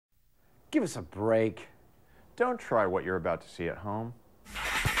Give us a break. Don't try what you're about to see at home.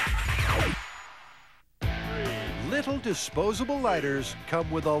 Little disposable lighters come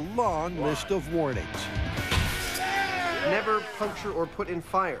with a long list of warnings. Never puncture or put in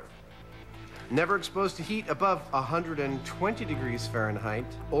fire. Never exposed to heat above 120 degrees Fahrenheit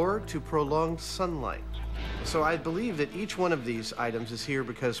or to prolonged sunlight. So I believe that each one of these items is here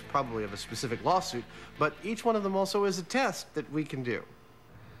because probably of a specific lawsuit, but each one of them also is a test that we can do.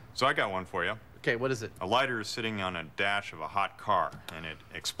 So I got one for you. Okay, what is it? A lighter is sitting on a dash of a hot car, and it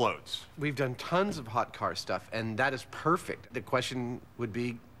explodes. We've done tons of hot car stuff, and that is perfect. The question would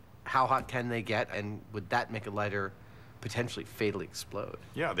be, how hot can they get, and would that make a lighter potentially fatally explode?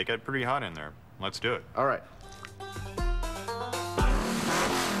 Yeah, they get pretty hot in there. Let's do it. All right.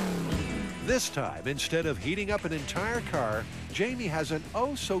 This time, instead of heating up an entire car, Jamie has an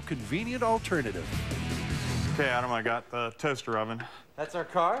oh-so-convenient alternative. Okay, Adam, I got the toaster oven. That's our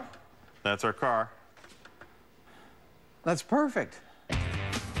car? That's our car. That's perfect.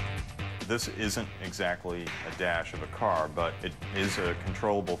 This isn't exactly a dash of a car, but it is a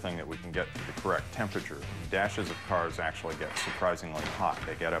controllable thing that we can get to the correct temperature. Dashes of cars actually get surprisingly hot.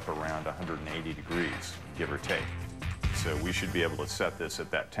 They get up around 180 degrees, give or take. So we should be able to set this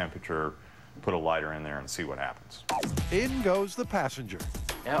at that temperature, put a lighter in there, and see what happens. In goes the passenger.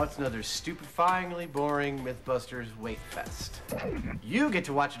 Now it's another stupefyingly boring Mythbusters wait fest. You get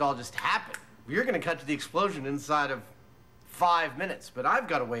to watch it all just happen. You're gonna cut to the explosion inside of 5 minutes, but I've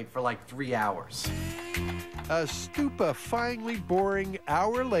gotta wait for like 3 hours. A stupefyingly boring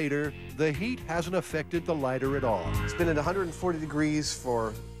hour later, the heat hasn't affected the lighter at all. It's been at 140 degrees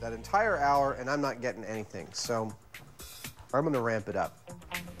for that entire hour, and I'm not getting anything, so I'm gonna ramp it up.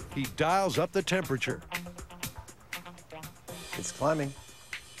 He dials up the temperature. It's climbing.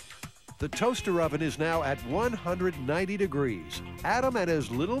 The toaster oven is now at 190 degrees. Adam and his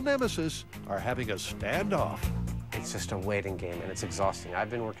little nemesis are having a standoff. It's just a waiting game, and it's exhausting.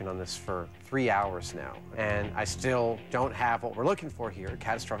 I've been working on this for 3 hours now, and I still don't have what we're looking for here, a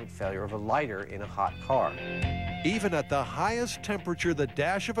catastrophic failure of a lighter in a hot car. Even at the highest temperature the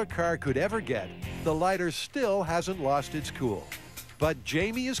dash of a car could ever get, the lighter still hasn't lost its cool. But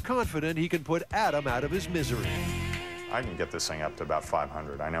Jamie is confident he can put Adam out of his misery. I can get this thing up to about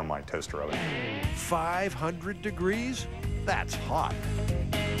 500. I know my toaster oven. 500 degrees? That's hot.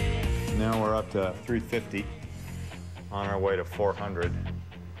 Now we're up to 350, on our way to 400.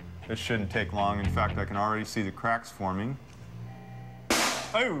 This shouldn't take long. In fact, I can already see the cracks forming.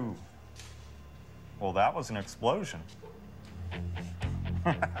 Oh! Well, that was an explosion.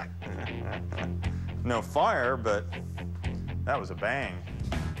 No fire, but that was a bang.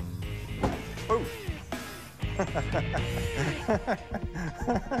 Oh!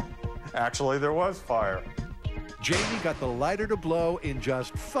 Actually, there was fire. Jamie got the lighter to blow in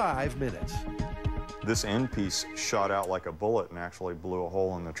just 5 minutes. This end piece shot out like a bullet and actually blew a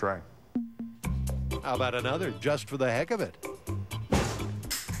hole in the tray. How about another, just for the heck of it?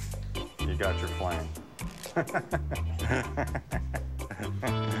 You got your flame.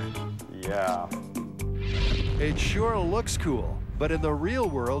 Yeah. It sure looks cool, but in the real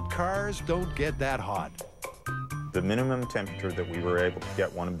world, cars don't get that hot. The minimum temperature that we were able to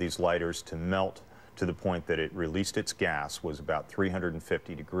get one of these lighters to melt to the point that it released its gas was about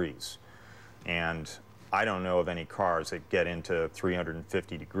 350 degrees. And I don't know of any cars that get into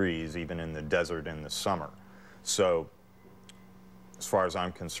 350 degrees, even in the desert in the summer. So, as far as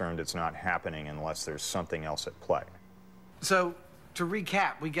I'm concerned, it's not happening unless there's something else at play. So, to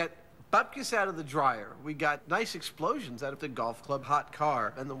recap, we got bupkis out of the dryer. We got nice explosions out of the golf club hot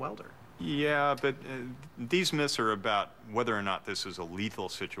car and the welder. Yeah, but these myths are about whether or not this is a lethal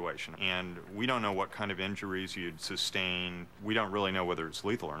situation. And we don't know what kind of injuries you'd sustain. We don't really know whether it's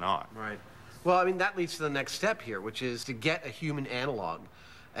lethal or not. Right. Well, I mean, that leads to the next step here, which is to get a human analog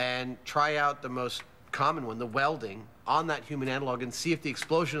and try out the most common one, the welding, on that human analog and see if the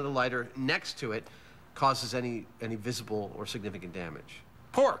explosion of the lighter next to it causes any visible or significant damage.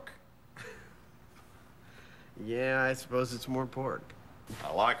 Pork! Yeah, I suppose it's more pork.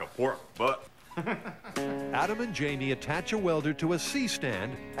 I like a pork butt. Adam and Jamie attach a welder to a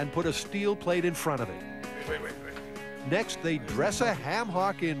C-stand and put a steel plate in front of it. Wait. Next, they dress a ham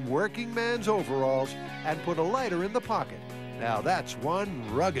hock in working man's overalls and put a lighter in the pocket. Now that's one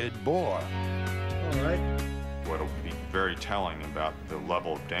rugged bore. All right. What'll be very telling about the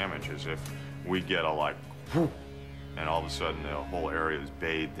level of damage is if we get a like, whoop, and all of a sudden the whole area is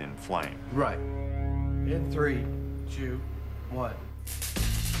bathed in flame. Right. In 3, 2, 1.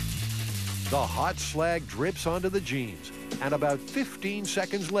 The hot slag drips onto the jeans, and about 15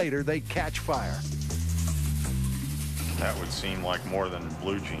 seconds later, they catch fire. That would seem like more than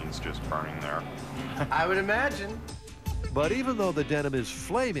blue jeans just burning there. I would imagine. But even though the denim is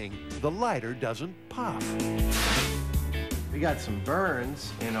flaming, the lighter doesn't pop. We got some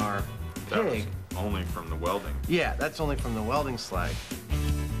burns in our That was pig. only from the welding. Yeah, that's only from the welding slag.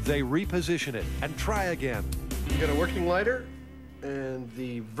 They reposition it and try again. We got a working lighter and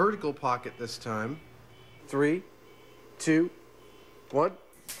the vertical pocket this time. 3, 2, 1.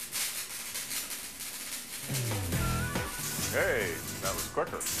 Hey, that was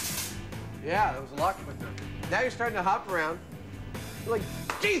quicker. Yeah, that was a lot quicker. Now you're starting to hop around. You're like,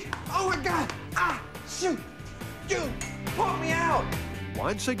 geez, oh my God, ah, shoot, dude, pull me out.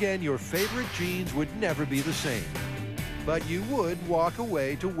 Once again, your favorite jeans would never be the same. But you would walk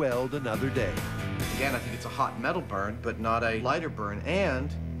away to weld another day. Again, I think it's a hot metal burn, but not a lighter burn,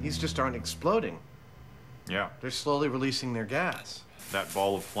 and these just aren't exploding. Yeah, They're slowly releasing their gas. that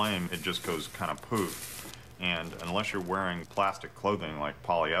ball of flame, it just goes kind of poof. And unless you're wearing plastic clothing like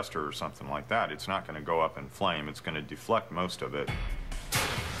polyester or something like that, it's not going to go up in flame. It's going to deflect most of it.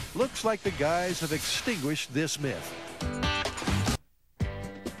 Looks like the guys have extinguished this myth.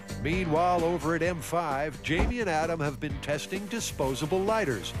 Meanwhile, over at M5, Jamie and Adam have been testing disposable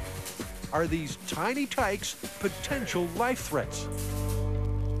lighters. Are these tiny tykes potential life threats?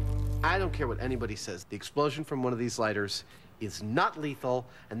 I don't care what anybody says. The explosion from one of these lighters is not lethal,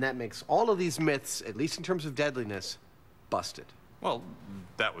 and that makes all of these myths, at least in terms of deadliness, busted. Well,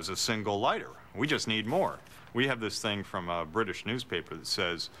 that was a single lighter. We just need more. We have this thing from a British newspaper that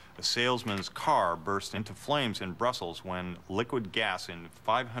says a salesman's car burst into flames in Brussels when liquid gas in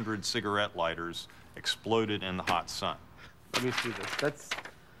 500 cigarette lighters exploded in the hot sun. Let me see this.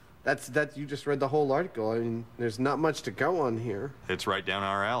 That's you just read the whole article. I mean, there's not much to go on here. It's right down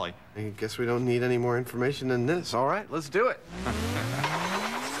our alley. I guess we don't need any more information than this. All right, let's do it.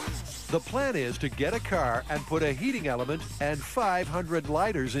 The plan is to get a car and put a heating element and 500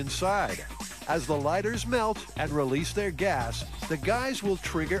 lighters inside. As the lighters melt and release their gas, the guys will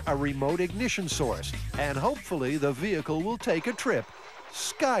trigger a remote ignition source, and hopefully the vehicle will take a trip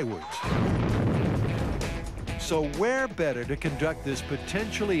skywards. So where better to conduct this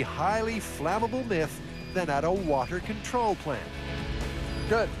potentially highly flammable myth than at a water control plant?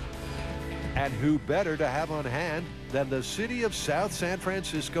 Good. And who better to have on hand than the City of South San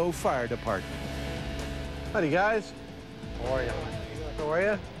Francisco Fire Department? Howdy, guys. How are you? How are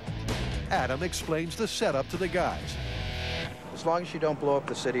you? Adam explains the setup to the guys. As long as you don't blow up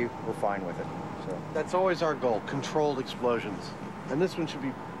the city, we're fine with it. So That's always our goal, controlled explosions. And this one should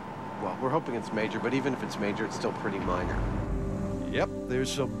be, well, we're hoping it's major, but even if it's major, it's still pretty minor. Yep,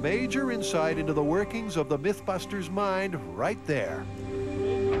 there's some major insight into the workings of the Mythbusters' mind right there.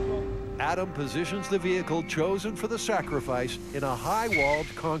 Adam positions the vehicle chosen for the sacrifice in a high-walled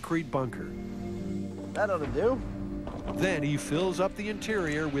concrete bunker. that ought to do. Then he fills up the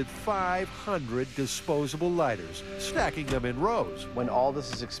interior with 500 disposable lighters, stacking them in rows. When all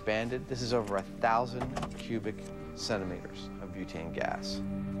this is expanded, this is over 1,000 cubic centimeters of butane gas.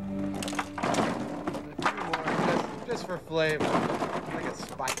 Just for flavor, like a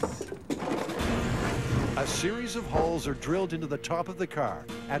spice. A series of holes are drilled into the top of the car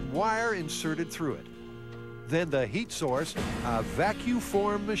and wire inserted through it. Then the heat source, a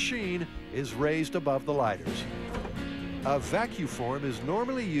vacuform machine, is raised above the lighters. A vacuform is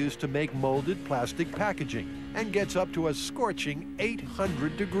normally used to make molded plastic packaging and gets up to a scorching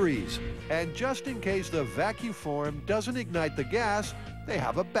 800 degrees. And just in case the vacuform doesn't ignite the gas, they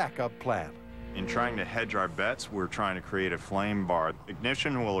have a backup plan. In trying to hedge our bets, we're trying to create a flame bar.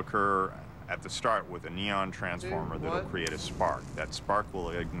 Ignition will occur at the start with a neon transformer that will create a spark. That spark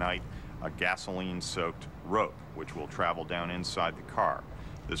will ignite a gasoline-soaked rope, which will travel down inside the car.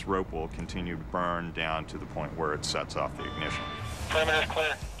 This rope will continue to burn down to the point where it sets off the ignition. Perimeter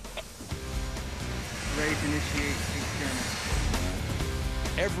clear. Ready to initiate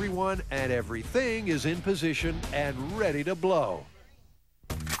experiment. Everyone and everything is in position and ready to blow.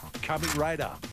 Coming right up.